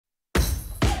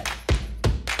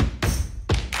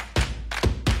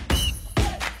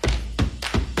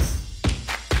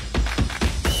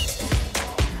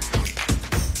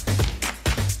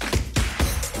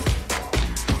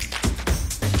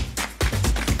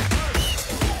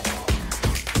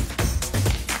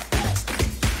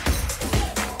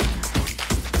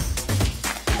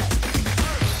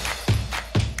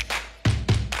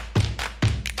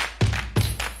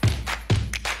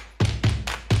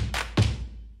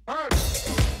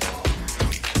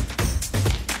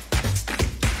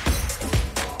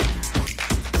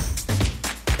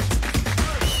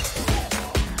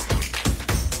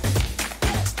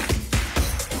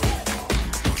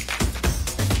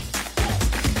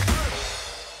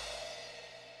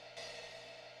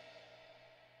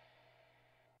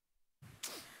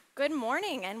good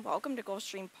morning and welcome to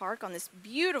Gulfstream Park on this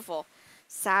beautiful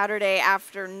Saturday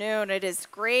afternoon. It is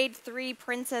Grade 3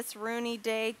 Princess Rooney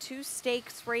Day. 2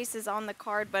 stakes races on the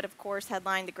card, but of course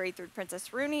headline the Grade 3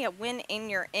 Princess Rooney, a win in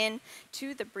your in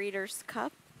to the Breeders'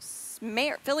 Cup.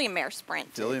 Filly and Mare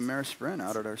Sprint. Filly and Mare Sprint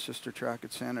out at our sister track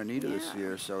at Santa Anita this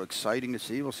year. So exciting to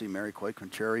see. We'll see Mary Quay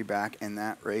Contrary back in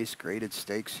that race. Graded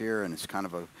stakes here, and it's kind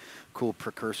of a cool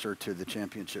precursor to the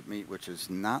championship meet, which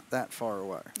is not that far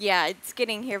away. Yeah, it's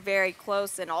getting here very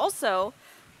close, and also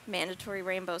mandatory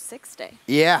Rainbow Six Day.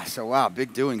 Yeah, so wow,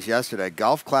 big doings yesterday.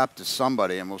 Golf clap to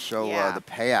somebody, and we'll show the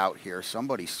payout here.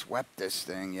 Somebody swept this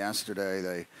thing yesterday.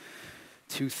 They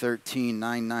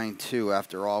 213,992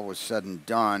 after all was said and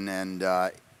done,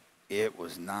 and it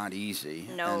was not easy.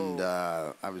 No. And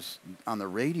I was on the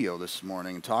radio this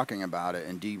morning talking about it,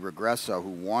 and De Regresso,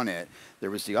 who won it,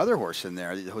 there was the other horse in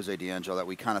there, Jose D'Angelo, that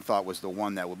we kind of thought was the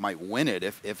one that might win it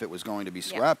if it was going to be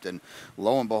swept. And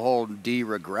lo and behold, De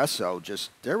Regresso,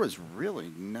 there was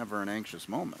really never an anxious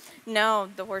moment. No,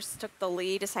 the horse took the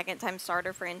lead, a second-time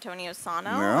starter for Antonio Sano,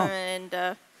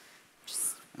 and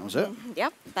just... That was it.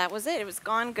 Yep, that was it. It was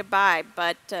gone goodbye.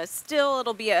 But still,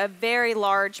 it'll be a very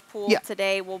large pool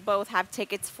today. We'll both have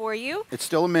tickets for you. It's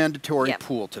still a mandatory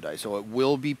pool today, so it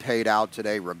will be paid out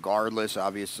today regardless.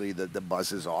 Obviously, the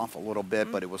buzz is off a little bit,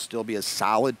 but it will still be a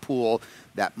solid pool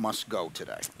that must go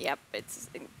today. Yep, it's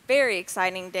a very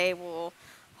exciting day. We'll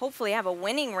hopefully have a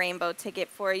winning rainbow ticket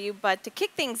for you. But to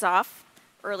kick things off,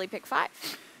 early pick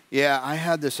 5. Yeah, I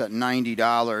had this at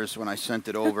 $90 when I sent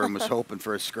it over and was hoping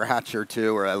for a scratch or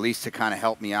two, or at least to kind of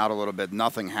help me out a little bit.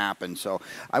 Nothing happened, so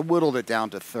I whittled it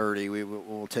down to 30.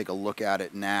 We'll take a look at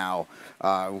it now.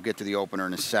 We'll get to the opener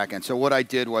in a second. So what I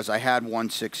did was I had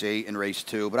 168 in race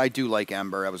 2, but I do like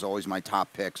Ember. That was always my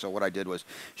top pick. So what I did was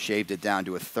shaved it down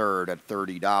to a third at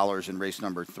 $30 in race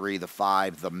number 3, the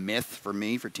 5, the Myth for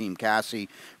me, for Team Cassie.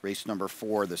 Race number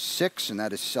 4, the 6, and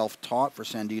that is Self-Taught for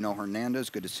Sandino Hernandez.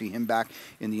 Good to see him back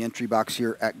in the entry box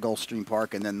here at Gulfstream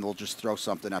Park, and then we'll just throw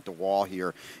something at the wall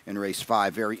here in race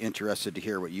 5. Very interested to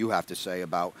hear what you have to say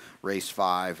about race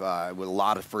 5 with a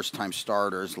lot of first-time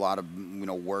starters, a lot of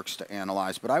works to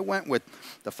analyze. But I went with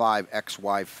the 5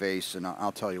 XY Face, and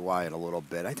I'll tell you why in a little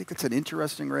bit. I think it's an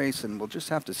interesting race, and we'll just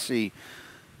have to see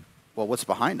what's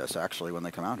behind us actually when they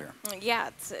come out here. Yeah,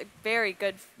 it's a very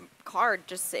good card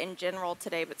just in general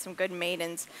today, but some good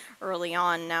maidens early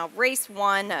on. Now, race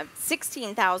 1, a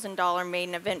 $16,000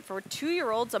 maiden event for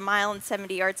 2-year-olds, 1 mile and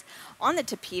 70 yards on the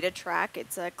Tapeta track.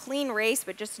 It's a clean race,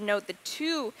 but just note the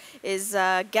 2 is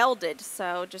gelded,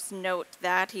 so just note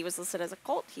that he was listed as a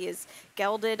colt. He is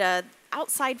gelded.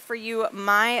 Outside for you,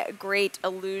 My Great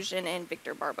Illusion and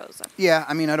Victor Barboza. Yeah,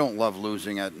 I mean, I don't love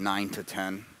losing at 9 to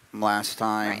 10 last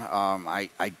time.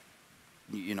 Right.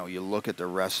 You look at the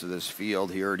rest of this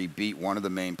field. He already beat one of the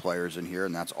main players in here,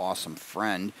 and that's Awesome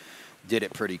Friend. Did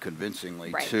it pretty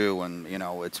convincingly, too. And,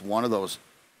 it's one of those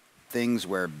things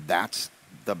where that's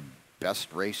the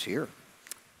best race here.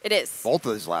 It is. Both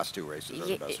of his last 2 races are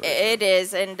the best races. It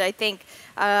is, and I think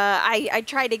I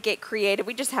try to get creative.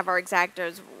 We just have our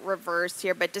exactas reversed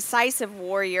here, but Decisive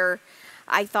Warrior,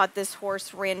 I thought this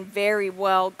horse ran very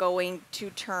well going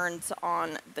 2 turns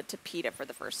on the Tapeta for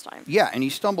the first time. Yeah, and he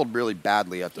stumbled really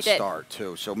badly at the start,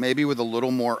 too. So maybe with a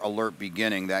little more alert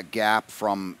beginning, that gap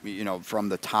from, from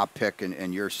the top pick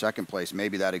and your second place,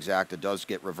 maybe that exacta does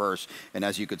get reversed. And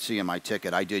as you could see in my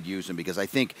ticket, I did use him because I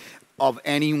think of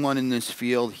anyone in this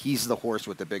field, he's the horse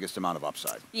with the biggest amount of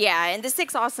upside. Yeah, and the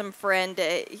 6 Awesome Friend,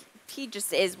 he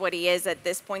just is what he is at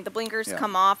this point. The blinkers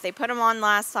come off. They put him on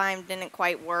last time. Didn't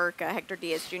quite work. Hector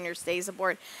Diaz Jr. stays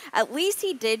aboard. At least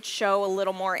he did show a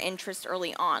little more interest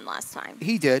early on last time.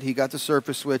 He did. He got the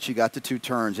surface switch. He got the 2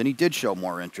 turns, and he did show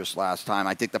more interest last time.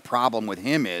 I think the problem with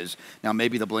him is, now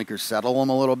maybe the blinkers settle him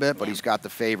a little bit, but he's got the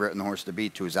favorite and the horse to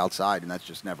beat to his outside, and that's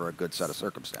just never a good set of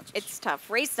circumstances. It's tough.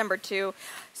 Race number 2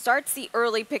 starts the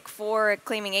early pick 4,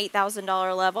 claiming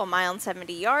 $8,000 level, 1 mile and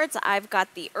 70 yards. I've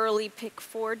got the early pick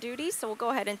 4 duty. So we'll go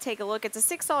ahead and take a look. It's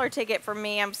a $6 ticket for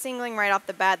me. I'm singling right off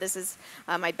the bat. This is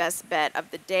my best bet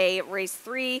of the day. Race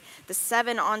 3, the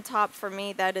 7 on top for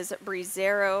me. That is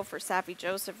Breezero for Safi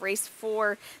Joseph. Race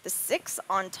 4, the 6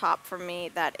 on top for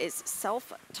me. That is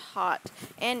Self-Taught.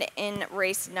 And in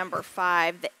race number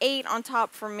 5, the 8 on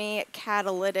top for me,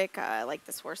 Catalytic. I like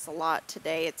this horse a lot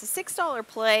today. It's a $6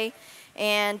 play.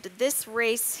 And this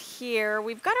race here,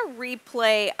 we've got a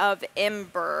replay of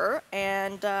Ember,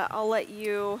 and I'll let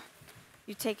you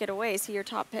take it away. Is he your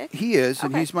top pick? He is,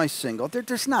 and he's my single.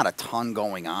 There's not a ton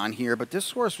going on here, but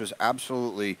this horse was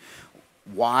absolutely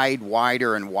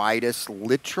wider and widest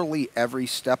literally every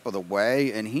step of the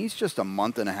way, and he's just a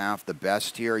month and a half the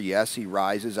best here. Yes, he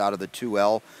rises out of the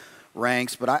 2L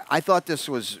ranks. But I thought this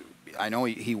was, I know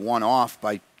he won off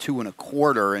by 2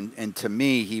 1/4, and to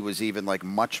me, he was even like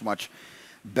much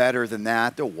better than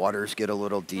that. The waters get a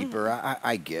little deeper.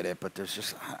 I get it, but there's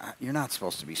just, you're not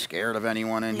supposed to be scared of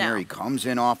anyone in here. He comes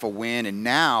in off a win, and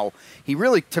now he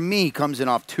really, to me, comes in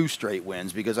off 2 straight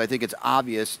wins, because I think it's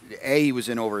obvious, A, he was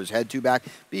in over his head 2 back,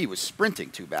 B, he was sprinting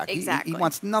 2 back. Exactly. He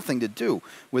wants nothing to do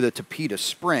with a Tapeta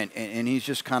sprint, and he's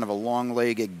just kind of a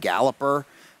long-legged galloper.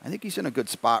 I think he's in a good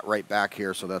spot right back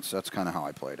here, so that's kind of how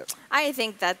I played it. I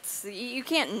think you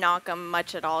can't knock him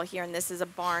much at all here, and this is a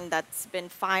barn that's been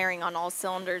firing on all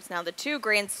cylinders. Now, the 2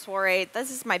 Grand Soiree,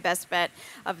 this is my best bet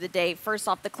of the day. First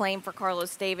off, the claim for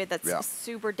Carlos David, that's a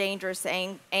super dangerous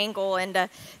angle, and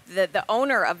the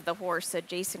owner of the horse,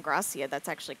 Jason Gracia, that's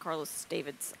actually Carlos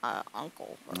David's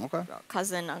uncle,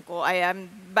 cousin, uncle.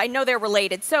 I know they're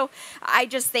related, so I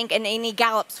just think, and he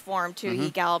gallops for him, too. He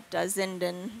galloped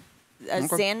Zindon.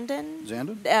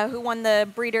 Zandon, who won the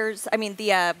Breeders',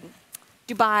 the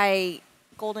Dubai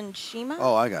Golden Shima.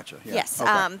 Oh, I gotcha. Yeah. Yes.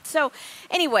 Okay. So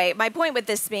anyway, my point with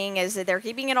this being is that they're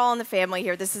keeping it all in the family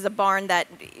here. This is a barn that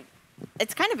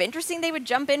it's kind of interesting they would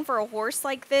jump in for a horse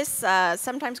like this.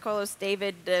 Sometimes Carlos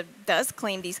David does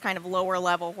claim these kind of lower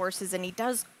level horses, and he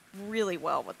does really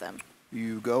well with them.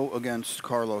 You go against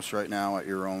Carlos right now at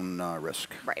your own risk.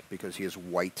 Right. Because he is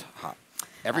white hot.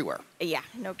 Everywhere. Yeah,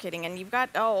 no kidding. And you've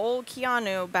got old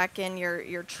Keanu back in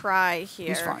your try here.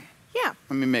 He's fine. Yeah.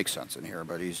 I mean, makes sense in here,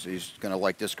 but he's going to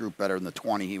like this group better than the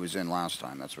 20 he was in last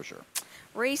time, that's for sure.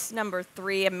 Race number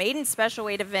 3, a maiden special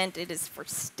weight event. It is for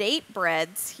state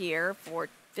breds here for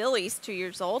fillies, 2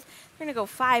 years old. We're going to go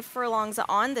 5 furlongs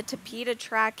on the Tapeta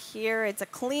track here. It's a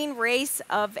clean race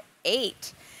of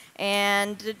 8.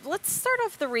 And let's start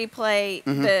off the replay,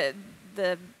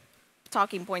 the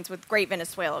talking points with Great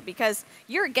Venezuela, because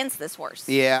you're against this horse.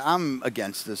 Yeah, I'm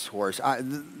against this horse.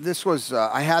 This was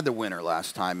I had the winner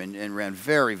last time and ran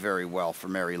very, very well for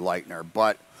Mary Leitner,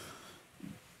 but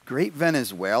Great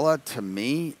Venezuela, to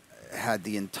me, had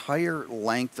the entire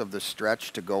length of the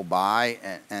stretch to go by,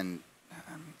 and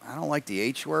I don't like the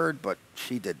H word, but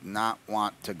she did not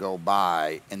want to go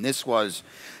by. And this was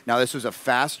a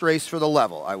fast race for the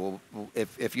level. I will,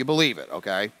 if you believe it,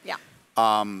 okay? Yeah.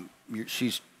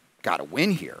 She's got to win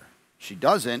here. She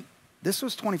doesn't. This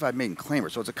was 25 maiden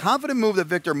claimer, so it's a confident move that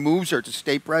Victor moves her to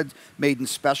state bred maiden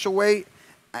special weight.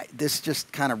 This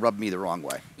just kind of rubbed me the wrong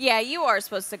way. Yeah, you are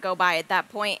supposed to go by at that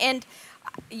point. And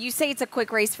you say it's a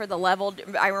quick race for the level.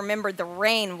 I remember the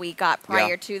rain we got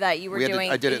prior to that. You were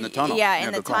doing. I did it in the tunnel. Yeah,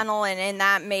 in the tunnel, and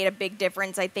that made a big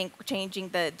difference. I think changing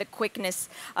the quickness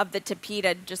of the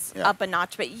Tapeta just up a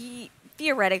notch. But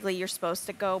theoretically, you're supposed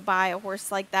to go by a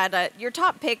horse like that. Your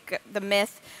top pick, the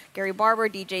Myth, Gary Barber,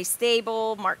 DJ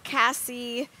Stable, Mark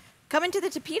Cassie, coming to the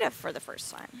Tapeta for the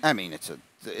first time. I mean, it's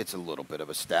a little bit of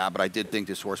a stab, but I did think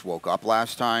this horse woke up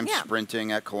last time,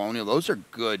 sprinting at Colonial. Those are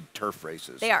good turf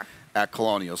races. They are. At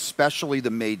Colonial, especially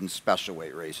the maiden special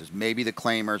weight races. Maybe the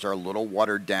claimers are a little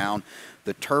watered down.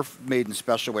 The turf maiden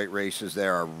special weight races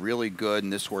there are really good,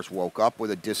 and this horse woke up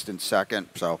with a distant second,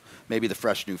 so maybe the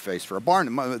fresh new face for a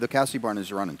barn. The Cassie barn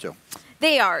is running too.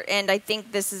 They are, and I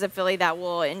think this is a filly that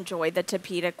will enjoy the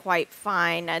Tapeta quite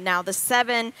fine. Now the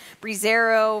 7,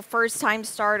 Brizero, first-time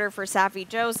starter for Safi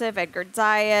Joseph, Edgar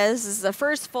Zayas. This is the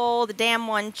first foal, the damn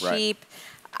one cheap.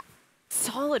 Right.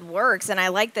 Solid works, and I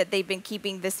like that they've been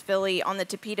keeping this filly on the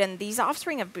Tapeta, and these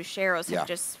offspring of Bucheros have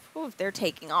just, they're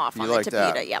taking off on the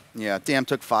Tapeta. That. Yep. Yeah, Dam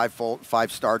took 5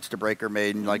 starts to break her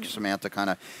maiden, like Samantha kind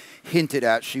of hinted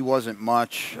at. She wasn't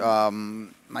much.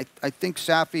 I think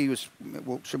Safi was,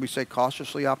 should we say,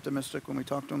 cautiously optimistic when we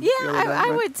talked to him? Yeah,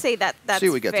 I would say that's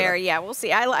fair. Yeah, we'll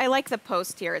see. I like the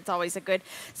post here. It's always a good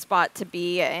spot to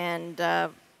be, and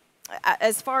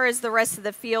as far as the rest of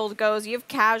the field goes, you have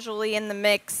Casually in the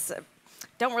mix.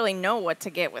 Don't really know what to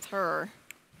get with her.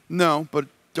 No, but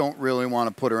don't really want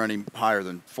to put her any higher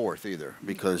than 4th either,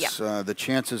 because the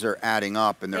chances are adding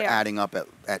up, and they're adding up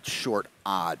at short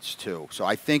odds too. So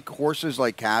I think horses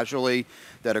like Casually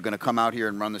that are going to come out here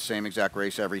and run the same exact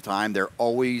race every time, they're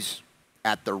always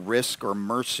at the risk or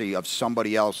mercy of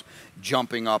somebody else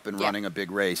jumping up and running a big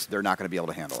race. They're not going to be able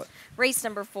to handle it. Race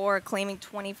number 4, claiming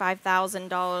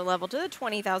 $25,000 level to the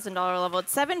 $20,000 level.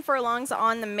 It's 7 furlongs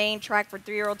on the main track for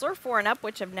 3-year-olds or 4 and up,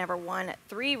 which have never won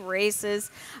 3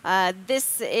 races.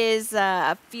 This is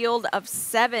a field of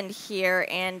 7 here,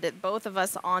 and both of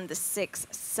us on the 6.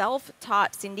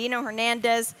 Self-taught Cindino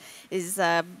Hernandez is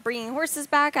bringing horses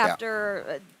back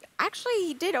after... Actually,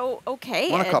 he did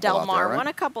okay Won a at couple Del out Mar. there, right? Won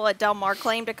a couple at Del Mar,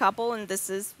 claimed a couple, and this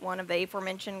is one of the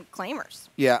aforementioned claimers.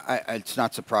 Yeah, it's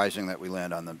not surprising that we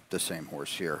land on the same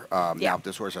horse here. Yeah. Now, if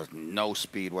this horse has no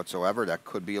speed whatsoever, that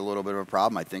could be a little bit of a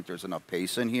problem. I think there's enough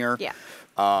pace in here. Yeah.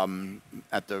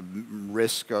 At the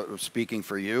risk of speaking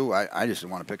for you, I just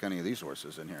didn't want to pick any of these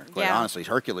horses in here. Quite honestly,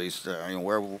 Hercules,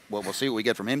 we'll see what we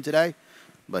get from him today.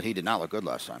 But he did not look good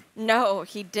last time. No,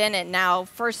 he didn't. Now,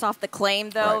 first off the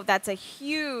claim, though, Right. that's a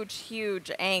huge, huge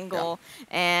angle. Yeah.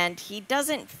 And he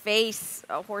doesn't face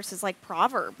horses like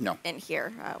Proverb in here,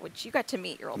 which you got to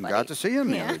meet your old buddy. Got to see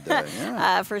him the other day,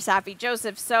 yeah. For Saffie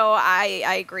Joseph. So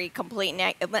I agree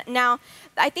completely. Now,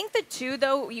 I think the two,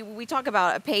 though, we talk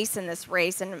about a pace in this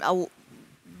race and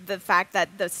the fact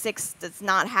that the 6 does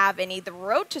not have any. The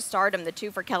road to stardom, the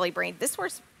 2 for Kelly Brain, this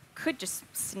horse could just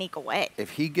sneak away.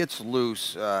 If he gets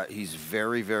loose, he's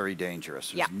very, very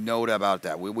dangerous. There's no doubt about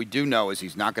that. What we do know is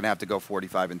he's not going to have to go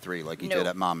 45-3 like he did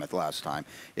at Monmouth last time.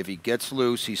 If he gets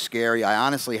loose, he's scary. I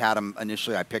honestly had him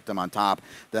initially. I picked him on top.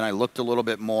 Then I looked a little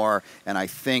bit more, and I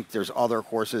think there's other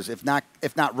horses. If not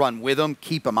run with him,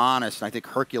 keep him honest. And I think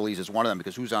Hercules is one of them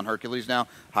because who's on Hercules now?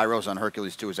 Hyro's on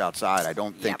Hercules too. Is outside. I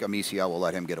don't think Amicia will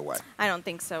let him get away. I don't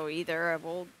think so either.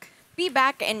 We'll be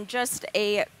back in just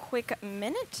a quick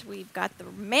minute. We've got the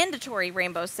mandatory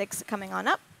Rainbow 6 coming on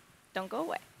up. Don't go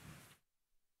away.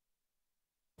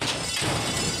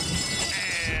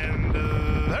 And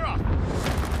they're off.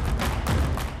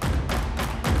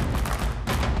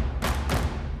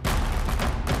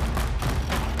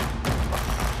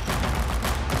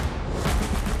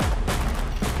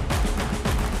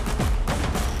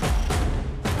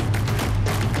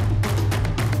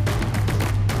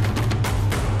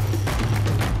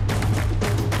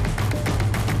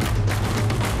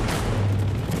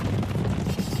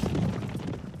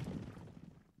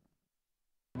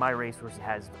 My Racehorse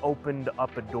has opened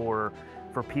up a door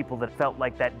for people that felt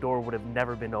like that door would have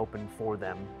never been opened for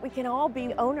them. We can all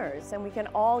be owners and we can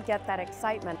all get that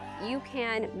excitement. You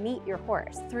can meet your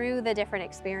horse through the different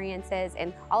experiences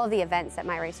and all of the events that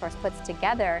My Racehorse puts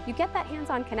together. You get that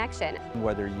hands-on connection.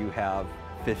 Whether you have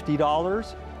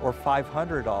 $50 or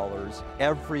 $500,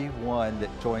 everyone that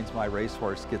joins My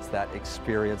Racehorse gets that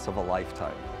experience of a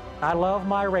lifetime. I love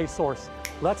My Racehorse.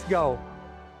 Let's go.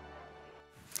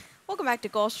 Welcome back to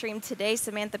Gulfstream. Today,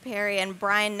 Samantha Perry and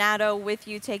Brian Nadeau with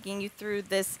you, taking you through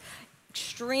this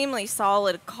extremely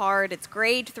solid card. It's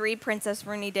Grade 3 Princess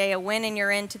Rooney Day, a win and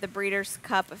you're into the Breeders'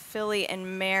 Cup Filly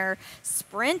and Mare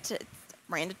Sprint. It's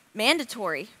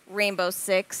mandatory Rainbow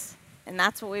 6. And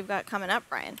that's what we've got coming up,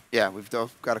 Brian. Yeah, we've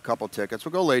got a couple tickets.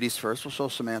 We'll go ladies first. We'll show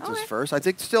Samantha's first. I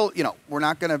think still, we're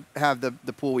not going to have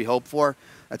the pool we hope for.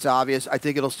 That's obvious. I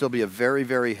think it'll still be a very,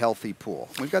 very healthy pool.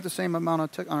 We've got the same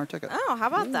amount on our ticket. Oh, how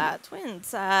about that?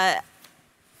 Twins.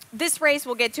 This race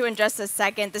we'll get to in just a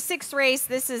second. The 6th race,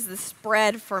 this is the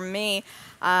spread for me.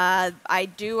 I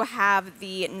do have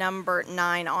the number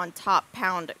 9 on top,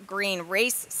 Pound Green.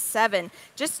 Race 7,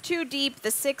 just too deep.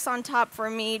 The 6 on top for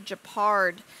me,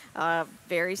 Japard.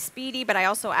 Very speedy, but I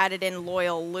also added in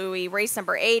Loyal Louis. Race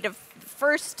number 8 of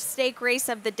first stake race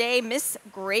of the day, Miss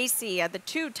Gracie, the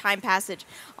 2 Time Passage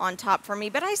on top for me.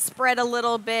 But I spread a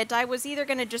little bit. I was either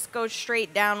going to just go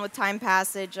straight down with Time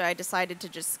Passage. I decided to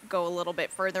just go a little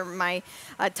bit further. My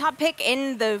top pick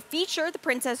in the feature, the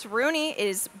Princess Rooney,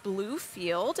 is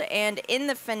Bluefield. And in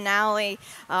the finale,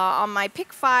 on my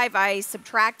pick 5, I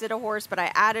subtracted a horse, but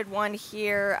I added one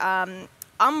here,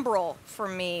 Umbral for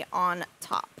me on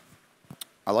top.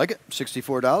 I like it.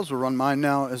 $64. We'll run mine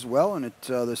now as well, and it's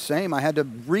the same. I had to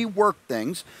rework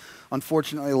things.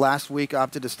 Unfortunately, last week I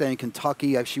opted to stay in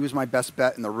Kentucky. She was my best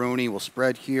bet in the Rooney. We'll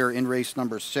spread here in race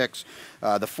number 6.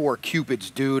 The 4 Cupid's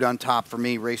Dude on top for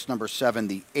me. Race number 7,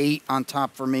 the 8 on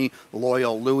top for me.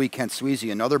 Loyal Louis, Kent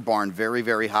Sweezy, another barn, very,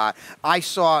 very hot. I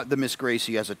saw the Miss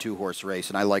Gracie as a 2-horse race,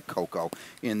 and I like Coco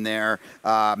in there.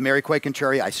 Mary Quake and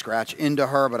Cherry, I scratch into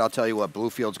her, but I'll tell you what,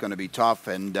 Bluefield's going to be tough,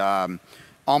 and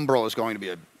Umbral is going to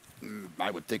be I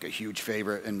would think a huge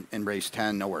favorite in race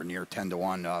 10, nowhere near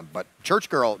 10-1. But Church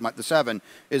Girl, the 7,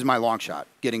 is my long shot.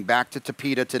 Getting back to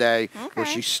Tapeta today, where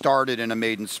she started in a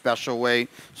maiden special weight.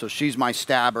 So she's my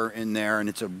stabber in there, and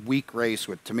it's a weak race.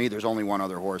 To me, there's only one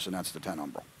other horse, and that's the 10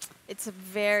 Umbral. It's a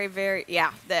very, very,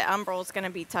 the Umbral is going to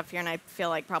be tough here, and I feel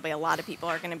like probably a lot of people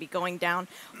are going to be going down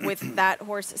with that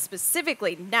horse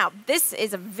specifically. Now, this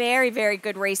is a very, very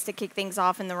good race to kick things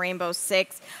off in the Rainbow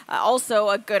 6. Also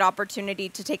a good opportunity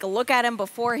to take a look at him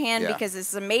beforehand because this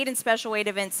is a maiden special weight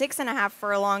event, 6.5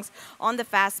 furlongs on the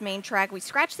fast main track. We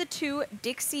scratched the 2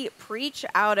 Dixie Preach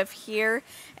out of here,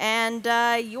 and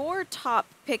your top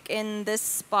pick in this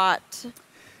spot.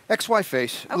 XY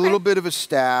face, a Okay. little bit of a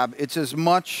stab. It's as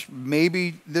much,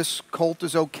 maybe this colt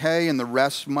is okay and the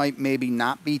rest might maybe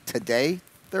not be today.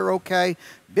 They're okay.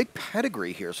 Big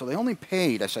pedigree here. So they only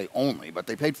paid, I say only, but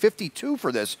they paid 52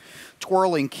 for this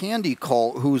twirling candy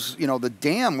colt who's, you know, the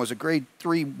dam was a grade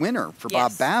 3 winner for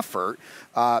Bob Yes. Baffert.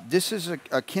 This is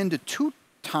akin to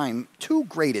two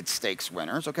graded stakes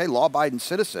winners, okay, law-abiding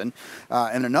citizen,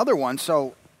 and another one.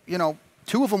 So, you know,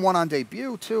 2 of them won on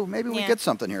debut, too. Maybe we Yeah. get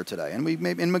something here today. And we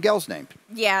maybe in Miguel's name.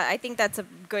 Yeah, I think that's a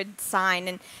good sign.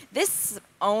 And these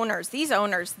owners,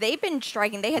 they've been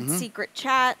striking. They had secret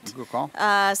chat. Good call.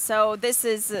 So this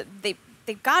is,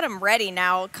 they've got them ready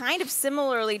now, kind of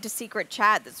similarly to secret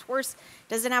chat. This horse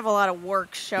doesn't have a lot of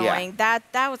work showing. That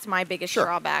was my biggest Sure.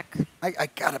 drawback. I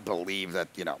got to believe that,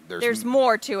 you know, There's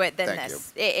more to it than Thank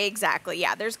this. Exactly.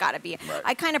 Yeah, there's got to be. Right.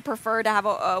 I kind of prefer to have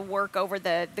a work over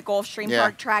the Gulfstream Yeah.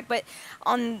 Park track, but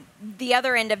on the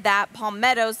other end of that, Palm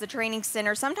Meadows, the training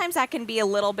center, sometimes that can be a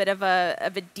little bit of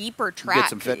a deeper track.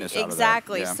 some fitness out of that,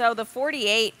 Exactly. yeah. So the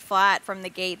 48 flat from the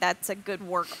gate, that's a good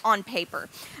work on paper,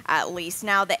 at least.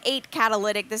 Now the 8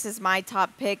 catalytic, this is my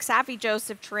top pick. Safi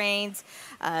Joseph trains.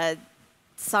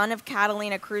 Son of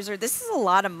Catalina Cruiser. This is a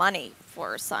lot of money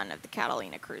for a son of the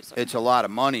Catalina Cruiser. It's a lot of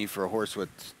money for a horse with,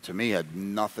 to me, had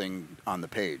nothing on the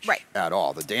page Right. at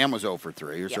all. The dam was 0 for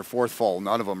 3. It was Yep. their 4th foal.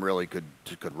 None of them really could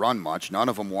run much. None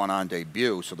of them won on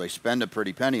debut, so they spend a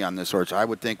pretty penny on this horse. I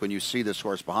would think when you see this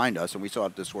horse behind us, and we saw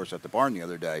this horse at the barn the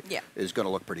other day, Yeah. is going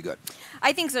to look pretty good.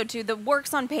 I think so too. The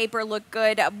works on paper look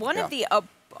good. One of the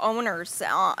owners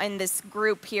in this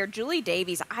group here, Julie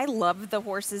Davies, I love the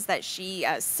horses that she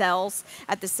sells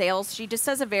at the sales. She just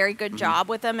does a very good job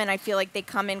with them, and I feel like they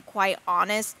come in quite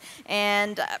honest.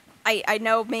 And I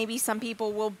know maybe some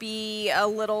people will be a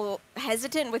little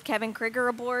hesitant with Kevin Krieger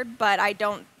aboard, but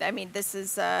I mean, this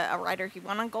is a rider he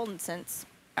won on Golden Sense.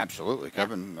 Absolutely.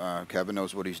 Kevin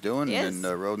knows what he's doing. He And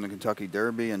rode in the Kentucky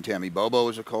Derby. And Tammy Bobo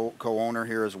is a co-owner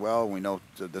here as well. We know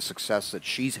the success that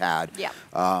she's had. Yeah.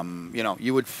 You know,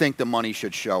 you would think the money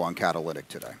should show on Catalytic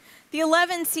today. The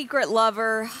 11 Secret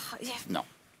Lover. No.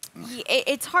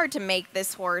 It's hard to make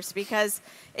this horse because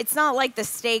it's not like the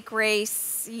stake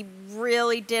race. He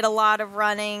really did a lot of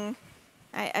running.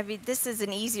 I mean, this is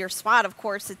an easier spot. Of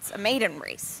course, it's a maiden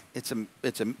race. It's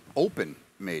an open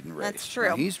maiden race. That's true.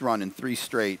 Now, he's running 3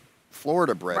 straight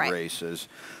Florida bred Right. races.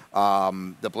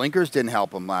 The blinkers didn't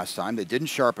help him last time. They didn't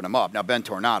sharpen him up. Now, Ben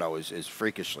Tornado is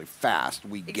freakishly fast.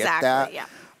 We get that.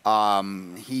 Yeah.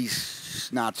 He's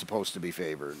not supposed to be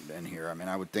favored in here. I mean,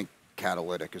 I would think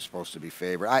Catalytic is supposed to be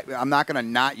favored. I'm not going to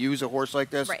not use a horse like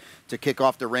this Right. to kick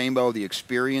off the rainbow, the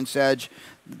experience edge.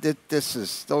 This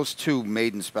is those 2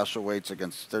 maiden special weights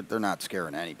against. They're not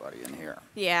scaring anybody in here.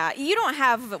 Yeah, you don't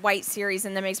have White Series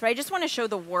in the mix, but I just want to show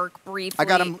the work briefly. I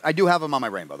got him. I do have him on my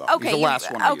rainbow though. Okay, He's the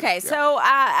last one. I okay. used.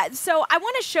 Yeah. So I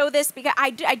want to show this because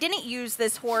I didn't use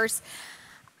this horse.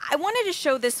 I wanted to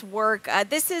show this work.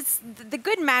 This is the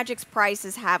Good Magic's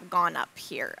prices have gone up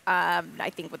here. I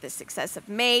think with the success of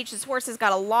Mage, this horse has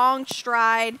got a long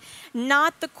stride,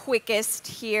 not the quickest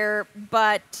here,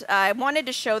 but I wanted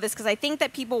to show this because I think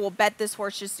that people will bet this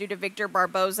horse just due to Victor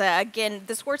Barboza. Again,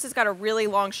 this horse has got a really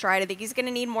long stride. I think he's going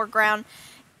to need more ground.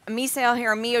 Misael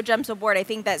Jaramillo jumps aboard. I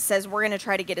think that says we're going to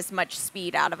try to get as much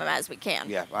speed out of him as we can.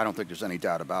 Yeah, I don't think there's any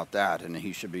doubt about that, and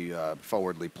he should be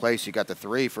forwardly placed. You got the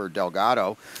 3 for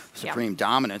Delgado, Supreme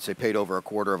Dominance. They paid over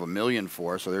 $250,000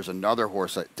 for, so there's another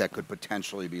horse that could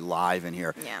potentially be live in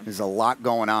here. Yeah. There's a lot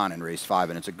going on in race 5,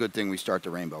 and it's a good thing we start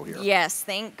the rainbow here. Yes,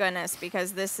 thank goodness,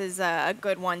 because this is a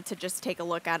good one to just take a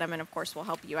look at him, and of course we'll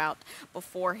help you out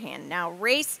beforehand. Now,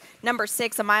 race number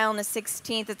 6, a mile and a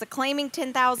 16th. It's a claiming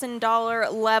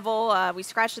 $10,000 level. We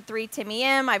scratched the 3 Timmy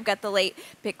M. I've got the late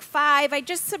pick 5. I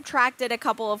just subtracted a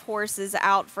couple of horses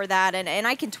out for that, and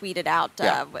I can tweet it out.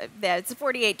 Yeah. It's a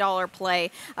 $48 play.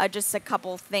 Just a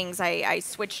couple things I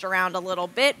switched around a little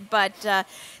bit, but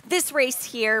this race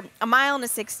here, a mile and a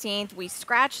 16th. We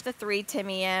scratched the 3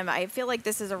 Timmy M. I feel like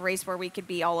this is a race where we could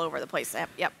be all over the place.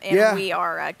 Yep, and Yeah. we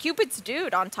are. Cupid's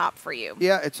Dude on top for you.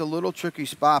 Yeah, it's a little tricky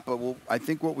spot, but I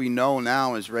think what we know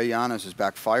now is Ray Yanis is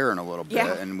back firing a little bit,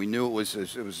 Yeah. and we knew it was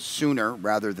sooner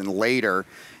rather than later.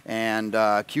 And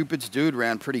Cupid's Dude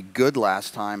ran pretty good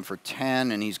last time for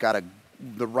 10, and he's got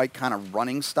the right kind of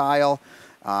running style.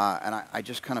 And I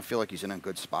just kind of feel like he's in a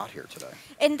good spot here today.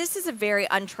 And this is a very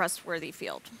untrustworthy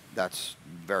field. That's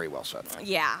very well said.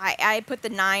 Yeah, I put the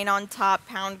 9 on top,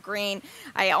 Pound Green.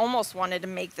 I almost wanted to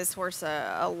make this horse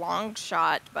a long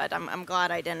shot, but I'm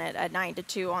glad I didn't at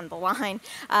 9-2 on the line.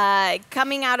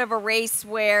 Coming out of a race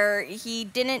where he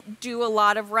didn't do a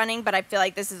lot of running, but I feel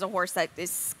like this is a horse that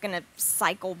is going to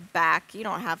cycle back. You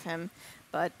don't have him.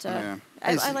 But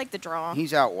I like the draw.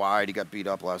 He's out wide. He got beat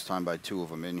up last time by 2 of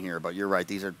them in here. But you're right.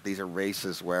 These are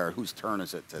races where whose turn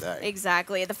is it today?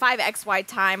 Exactly. The 5XY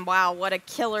time, wow, what a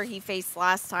killer he faced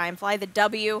last time. Fly the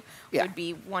W would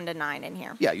be 1 to 9 in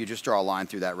here. Yeah, you just draw a line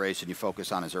through that race and you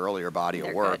focus on his earlier body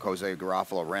of work. Good. Jose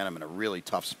Garofalo ran him in a really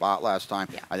tough spot last time.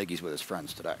 Yeah. I think he's with his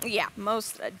friends today. Yeah,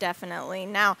 most definitely.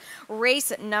 Now,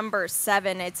 race number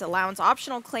 7, it's allowance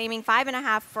optional claiming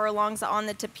 5.5 furlongs on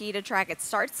the Tapeta track. It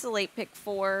starts the late pick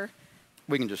 4.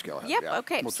 We can just go ahead. Yep, yeah.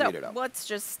 okay. We'll So speed it up. let's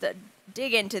just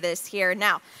dig into this here.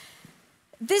 Now,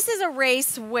 this is a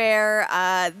race where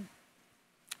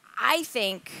I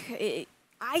think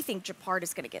Japard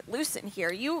is going to get loose in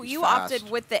here. You fast. opted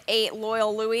with the 8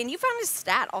 Loyal Louis, and you found his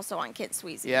stat also on Kent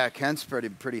Sweezy. Yeah, Kent's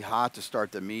pretty hot to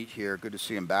start the meet here. Good to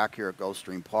see him back here at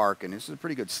Gulfstream Park, and this is a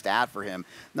pretty good stat for him.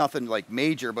 Nothing like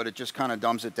major, but it just kind of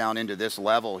dumbs it down into this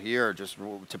level here. Just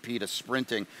Tapeta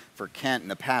sprinting for Kent in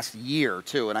the past year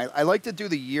too. And I like to do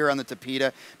the year on the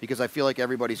Tapeta because I feel like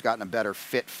everybody's gotten a better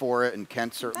fit for it, and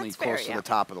Kent's certainly That's fair, close to yeah. the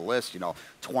top of the list.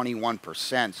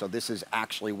 21%. So this is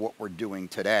actually what we're doing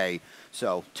today.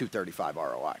 So 235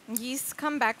 ROI. He's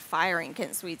come back firing,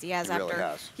 Kent Sweezy. He has He really after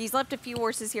has. he's left a few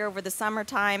horses here over the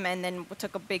summertime, and then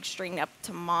took a big string up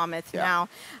to Monmouth. Yeah.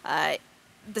 Now,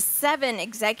 the 7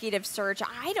 executive search.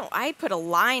 I put a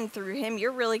line through him.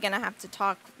 You're really going to have to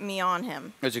talk me on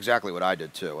him. That's exactly what I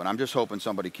did too, and I'm just hoping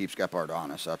somebody keeps Gepard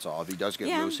honest. That's all. If he does get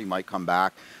Yeah. loose, he might come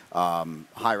back.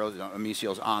 Jairo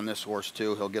Amicio's on this horse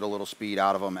too. He'll get a little speed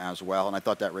out of him as well, and I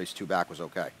thought that race 2 back was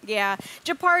okay. Yeah,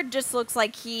 Japard just looks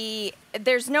like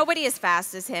there's nobody as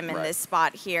fast as him in Right. this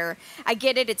spot here. I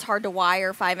get it. It's hard to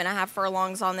wire 5.5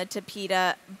 furlongs on the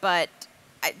Tapeta, but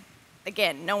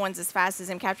again, no one's as fast as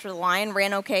him. Captured the line,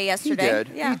 ran okay yesterday. He did.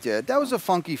 Yeah. He did. That was a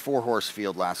funky 4-horse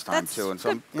field last time That's too, and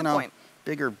some good point.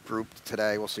 bigger group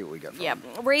today. We'll see what we get. From Yeah,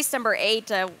 him. race number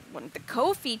 8, one of the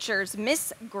co-features,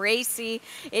 Miss Gracie.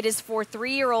 It is for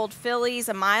 3-year-old fillies,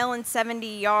 1.70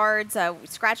 miles. We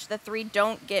scratch the 3,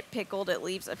 don't get pickled. It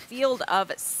leaves a field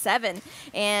of 7.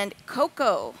 And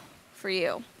Coco for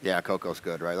you. Yeah, Coco's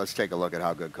good, right? Let's take a look at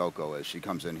how good Coco is. She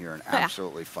comes in here in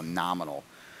absolutely phenomenal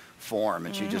form,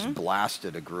 and she just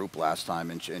blasted a group last time,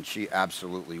 and she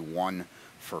absolutely won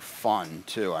for fun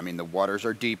too. I mean, the waters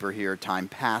are deeper here. Time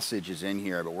Passage is in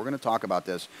here, but we're going to talk about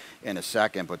this in a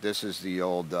second. But this is the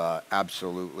old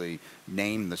absolutely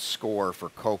name the score for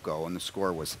Coco, and the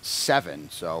score was 7.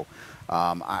 So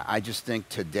I just think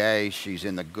today she's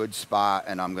in the good spot,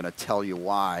 and I'm going to tell you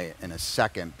why in a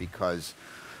second, because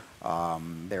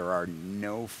there are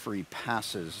no free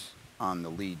passes on the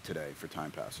lead today for Time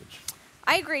Passage.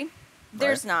 I agree.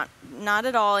 There's not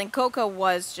at all. And Coco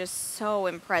was just so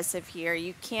impressive here.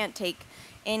 You can't take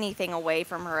anything away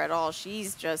from her at all.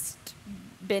 She's just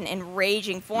been in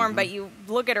raging form. But you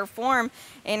look at her form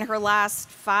in her last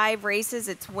 5 races.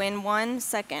 It's win 1,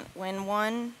 second, win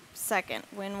 1, second,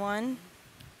 win 1.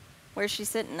 Where's she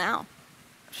sitting now?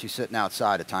 She's sitting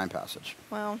outside of Time Passage.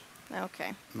 Well,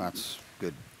 okay. That's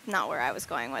good. Not where I was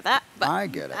going with that. But I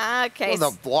get it. Okay.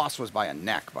 Well, the loss was by a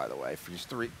neck, by the way.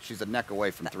 She's a neck away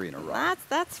from 3 in a row.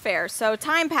 That's fair. So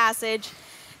Time Passage,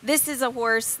 this is a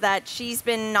horse that she's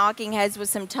been knocking heads with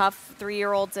some tough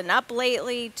 3-year-olds and up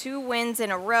lately. 2 wins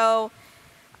in a row.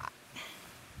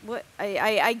 What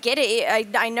I get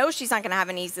it. I know she's not going to have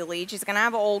an easy lead. She's going to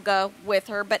have Olga with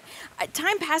her. But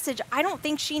Time Passage, I don't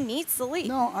think she needs the lead.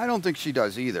 No, I don't think she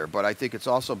does either. But I think it's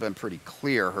also been pretty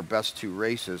clear her best 2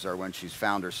 races are when she's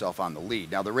found herself on the lead.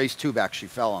 Now, the race 2 back, she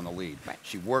fell on the lead. Right.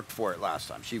 She worked for it last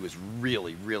time. She was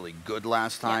really, really good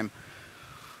last time.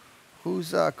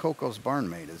 Who's Coco's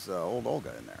barnmate? Is old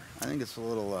Olga in there? I think it's a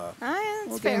little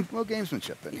little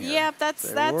gamesmanship in here. Yeah,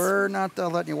 that's We're not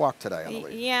letting you walk today on the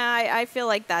lead. Yeah, I feel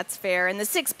like that's fair. And the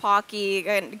 6 Pocky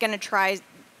gonna try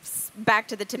back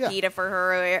to the Tapeta for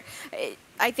her.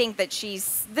 I think that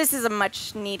this is a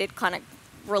much needed kind of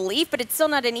relief, but it's still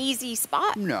not an easy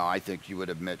spot. No, I think you would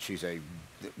admit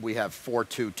we have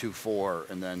 4-2,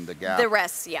 2-4, and then the gap. The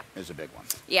rest, yeah. Is a big one.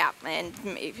 Yeah, and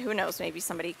who knows, maybe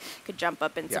somebody could jump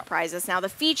up and surprise us. Now, the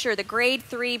feature, the Grade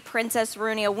 3 Princess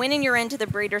Runia, winning your into the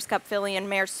Breeders' Cup Filly and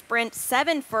Mare Sprint,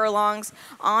 7 furlongs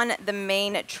on the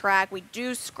main track. We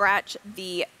do scratch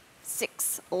the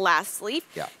 6 last leaf.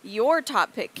 Yeah. Your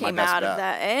top pick came out of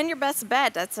that, and your best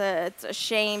bet. It's a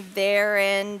shame there.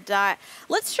 And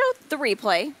let's show the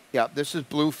replay. Yeah, this is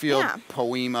Bluefield,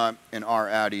 Poema, and our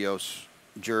Adios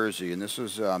jersey, and this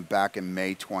was back in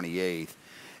May 28th.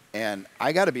 And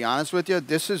I got to be honest with you,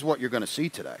 this is what you're going to see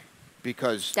today,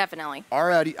 because definitely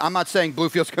I'm not saying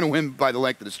Bluefield's going to win by the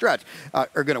length of the stretch,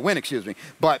 or going to win, excuse me,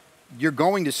 but you're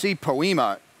going to see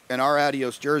Poema and our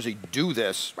Adios jersey do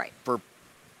this for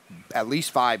at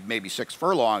least 5, maybe 6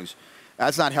 furlongs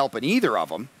That's not helping either of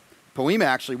them. Poema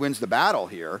actually wins the battle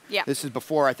here. Yeah. This is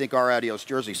before I think our Adios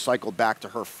Jersey cycled back to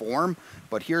her form.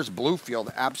 But here's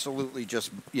Bluefield absolutely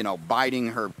just, biding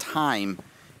her time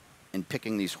and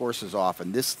picking these horses off.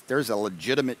 And there's a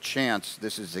legitimate chance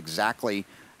this is exactly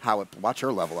how it, watch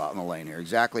her level out in the lane here,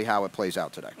 exactly how it plays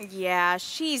out today. Yeah,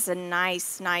 she's a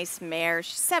nice mare.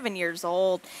 She's 7 years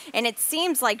old, and it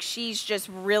seems like she's just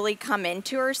really come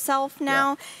into herself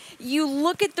now. Yeah. You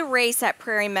look at the race at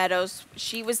Prairie Meadows,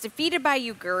 she was defeated by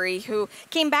Uguri, who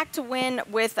came back to win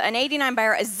with an 89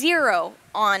 by a 0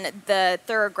 on the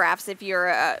thoroughgraphs, if you're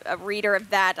a reader of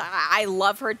that. I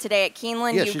love her today at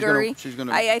Keeneland. Yeah, Uguri. she's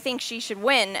gonna I think she should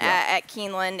win at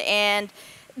Keeneland. And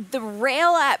the rail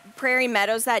at Prairie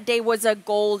Meadows that day was a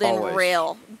golden Always.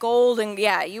 rail. Golden,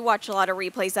 yeah, you watch a lot of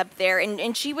replays up there,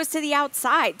 and she was to the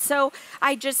outside. So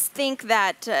I just think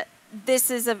that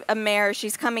this is a mare.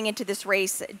 She's coming into this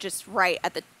race just right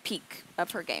at the peak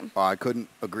of her game. I couldn't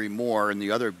agree more. And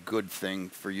the other good thing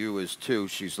for you is, too,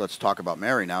 let's talk about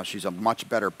Mary now. She's a much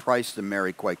better price than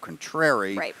Mary Quite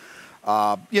Contrary. Right.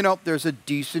 There's a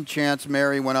decent chance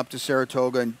Mary went up to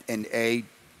Saratoga and A,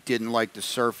 didn't like the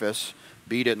surface,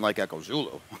 B, didn't like Echo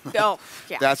Zulu. Oh,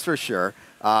 yeah. That's for sure.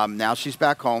 Now she's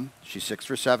back home. She's 6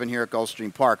 for 7 here at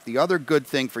Gulfstream Park. The other good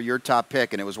thing for your top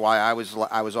pick, and it was why I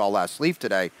was all last leaf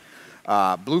today,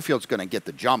 Bluefield's going to get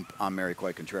the jump on Mary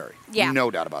Quite Contrary. Yeah.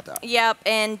 No doubt about that. Yep,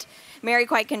 and Mary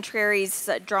Quite Contrary's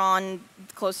drawn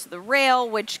close to the rail,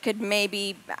 which could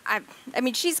maybe, I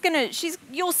mean,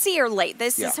 you'll see her late.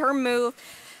 This is her move.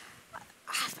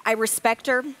 I respect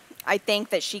her. I think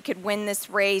that she could win this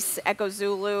race. Echo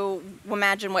Zulu,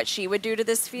 imagine what she would do to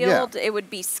this field. Yeah. It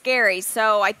would be scary.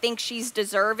 So I think she's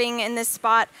deserving in this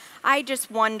spot. I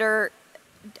just wonder,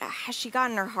 has she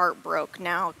gotten her heart broke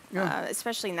now,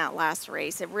 especially in that last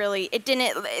race? It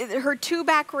didn't. Her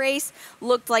two-back race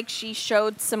looked like she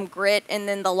showed some grit, and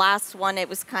then the last one, it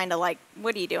was kind of like,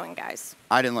 what are you doing, guys?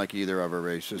 I didn't like either of her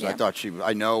races. Yeah.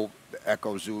 I know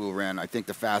Echo Zulu ran, I think,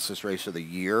 the fastest race of the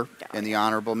year in the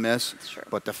honorable miss.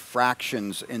 But the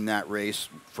fractions in that race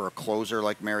for a closer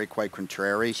like Mary Quite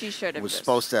Contrary was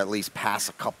supposed to at least pass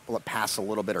a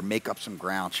little bit or make up some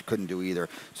ground. She couldn't do either.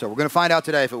 So we're going to find out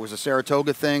today if it was a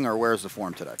Saratoga thing or where's the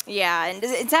form today. Yeah, and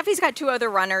Steffi's got 2 other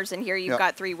runners, and here you've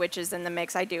got 3 witches in the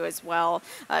mix. I do as well.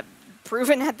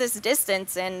 Proven at this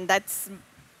distance, and that's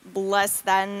less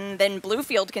than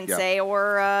Bluefield can say,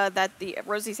 or that the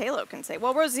Rosie's Halo can say.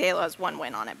 Well, Rosie's Halo has 1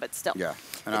 win on it, but still. Yeah,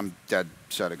 and I'm dead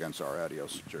set against our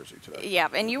Adios Jersey today. Yeah,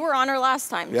 and you were on her last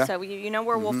time, so you know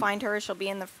where we'll find her. She'll be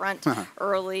in the front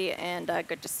early, and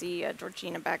good to see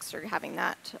Georgina Baxter having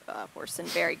that horse in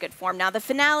very good form. Now, the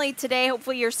finale today,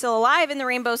 hopefully you're still alive in the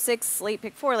Rainbow Six, late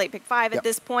pick 4, late pick 5 at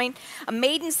this point. A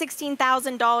maiden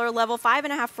 $16,000 level,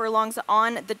 5.5 furlongs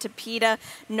on the Tapeta.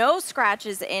 No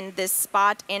scratches in this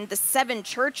spot. And the 7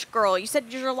 Church Girl, you said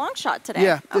you're a long shot today.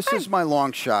 Yeah, this is my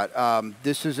long shot.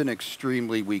 This is an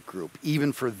extremely weak group,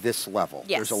 even for this level.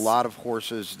 Yes. There's a lot of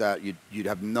horses that you'd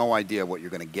have no idea what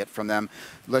you're going to get from them.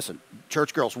 Listen,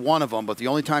 Church Girl's one of them, but the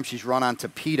only time she's run on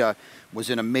Tapeta was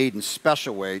in a maiden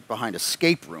special weight behind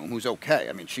Escape Room, who's okay.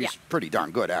 I mean, she's pretty darn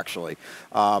good, actually.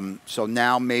 So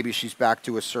now maybe she's back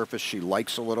to a surface she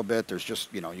likes a little bit. There's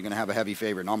just, you're going to have a heavy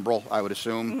favorite, Umbral, I would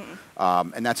assume.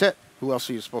 And that's it. Who else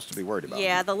are you supposed to be worried about?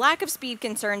 Yeah, the lack of speed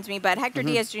concerns me, but Hector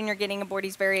Diaz Jr. getting aboard,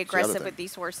 he's very aggressive with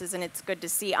these horses, and it's good to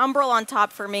see. Umbral on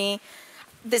top for me.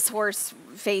 This horse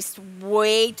faced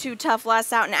way too tough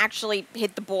last out and actually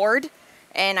hit the board.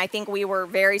 And I think we were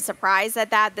very surprised at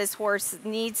that. This horse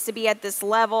needs to be at this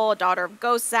level. A daughter of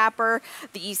Ghost Zapper.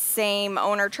 The same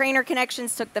owner-trainer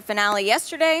connections took the finale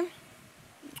yesterday.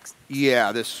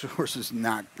 Yeah, this horse is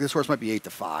not. This horse might be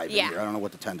 8-5. Yeah. I don't know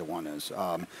what the 10-1 is.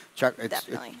 Check. It's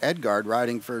Edgard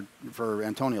riding for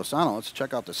Antonio Sano. Let's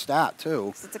check out the stat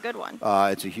too. It's a good one.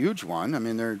 It's a huge one. I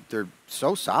mean, they're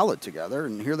so solid together,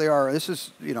 and here they are. This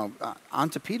is on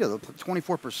Tapeta,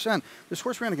 24%. This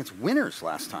horse ran against winners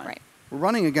last time. Right. We're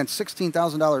running against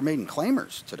 $16,000 maiden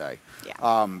claimers today.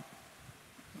 Yeah.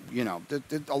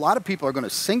 A lot of people are going to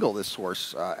single this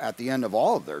horse at the end of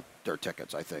all of their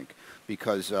tickets, I think,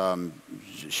 because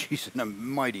she's in a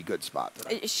mighty good spot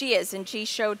today. She is, and she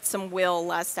showed some will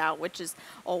last out, which is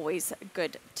always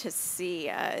good to see.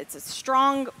 It's a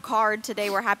strong card today.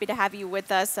 We're happy to have you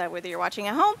with us, whether you're watching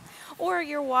at home or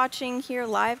you're watching here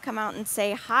live. Come out and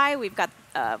say hi. We've got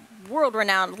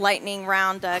world-renowned lightning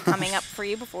round coming up for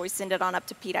you before we send it on up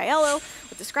to Pete Aiello.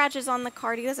 With the scratches on the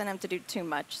card, he doesn't have to do too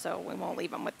much, so we won't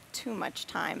leave him with too much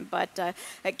time. But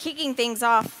kicking things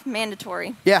off,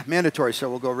 mandatory. Yeah, mandatory. So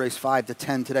we'll go race 5 to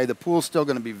 10 today. The pool's still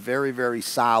going to be very, very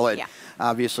solid. Yeah.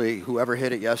 Obviously, whoever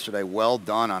hit it yesterday, well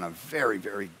done on a very,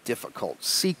 very difficult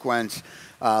sequence.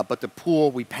 But the pool,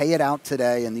 we pay it out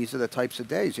today, and these are the types of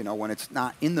days, you know, when it's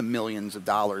not in the millions of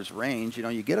dollars range, you know,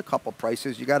 you get a couple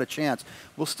prices, you got a chance.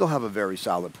 We'll still have a very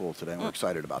solid pool today, and we're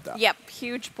excited about that. Yep,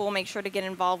 huge pool. Make sure to get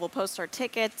involved. We'll post our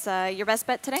tickets. Your best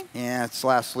bet today? Yeah, it's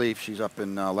last leaf. She's up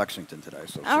in Lexington today.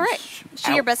 So All right. Is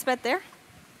she your best bet there?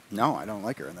 No, I don't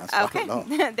like her in that spot Okay, at all.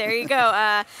 there you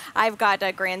go. I've got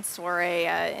a Grand Soiree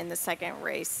in the second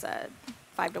race.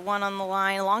 5 to 1 on the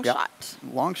line. Long Yep. shot.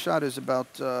 Long shot is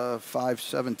about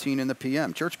 5:17 in the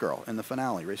p.m. Church Girl in the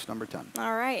finale, race number 10.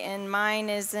 All right, and mine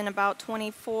is in about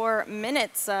 24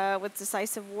 minutes with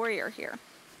Decisive Warrior here.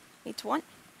 8 to 1.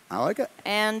 I like it.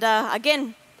 And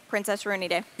again, Princess Rooney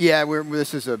Day. Yeah,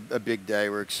 this is a big day.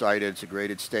 We're excited. It's a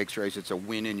graded stakes race. It's a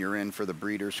win and you're in for the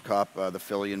Breeders' Cup, the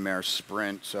filly and mare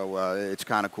sprint. So it's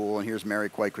kind of cool. And here's Mary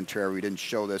Quite Contrary. We didn't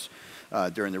show this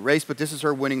during the race, but this is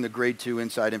her winning the Grade 2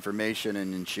 Inside Information,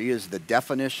 and she is the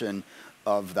definition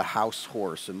of the house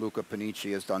horse. And Luca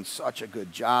Panici has done such a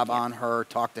good job on her.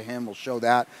 Talk to him. We'll show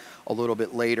that a little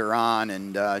bit later on.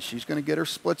 And she's going to get her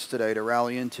splits today to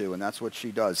rally into, and that's what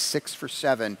she does. 6 for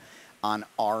 7 on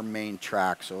our main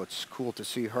track. So it's cool to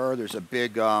see her. There's a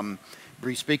big,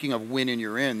 speaking of win and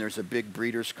you're in, there's a big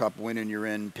Breeders' Cup win and you're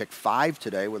in pick 5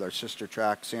 today with our sister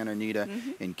track, Santa Anita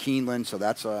in Keeneland. So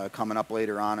that's coming up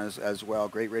later on as well.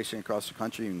 Great racing across the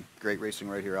country and great racing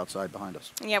right here outside behind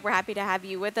us. Yeah, we're happy to have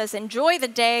you with us. Enjoy the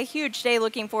day. Huge day.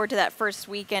 Looking forward to that first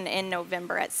weekend in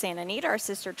November at Santa Anita, our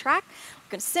sister track.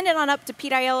 We're going to send it on up to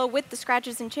Pete Aiello with the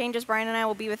scratches and changes. Brian and I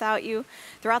will be without you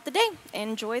throughout the day.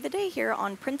 Enjoy the day here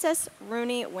on Princess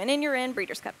Rooney Win and You're In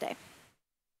Breeders' Cup Day.